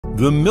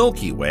The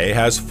Milky Way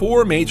has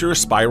 4 major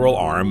spiral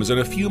arms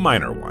and a few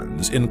minor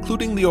ones,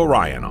 including the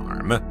Orion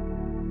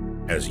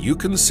arm. As you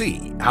can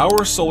see,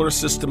 our solar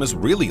system is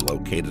really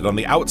located on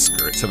the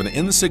outskirts of an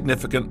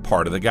insignificant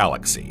part of the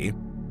galaxy.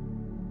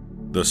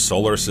 The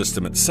solar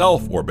system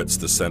itself orbits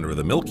the center of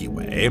the Milky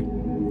Way,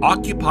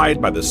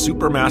 occupied by the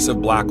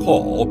supermassive black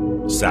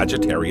hole,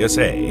 Sagittarius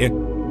A.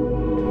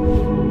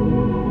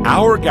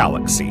 Our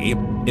galaxy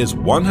is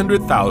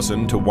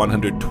 100,000 to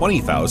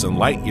 120,000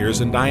 light-years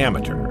in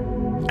diameter,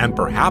 and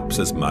perhaps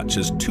as much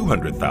as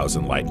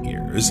 200,000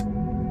 light-years.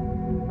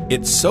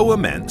 It's so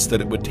immense that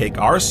it would take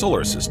our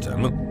solar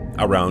system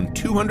around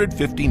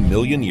 250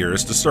 million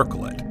years to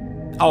circle it,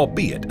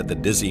 albeit at the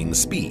dizzying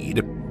speed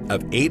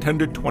of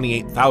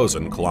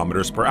 828,000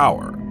 kilometers per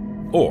hour,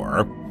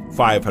 or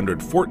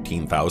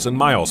 514,000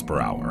 miles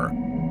per hour.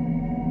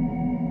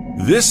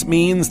 This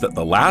means that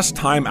the last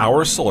time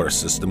our solar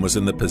system was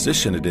in the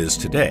position it is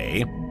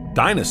today,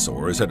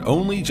 dinosaurs had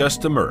only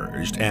just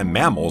emerged and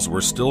mammals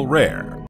were still rare.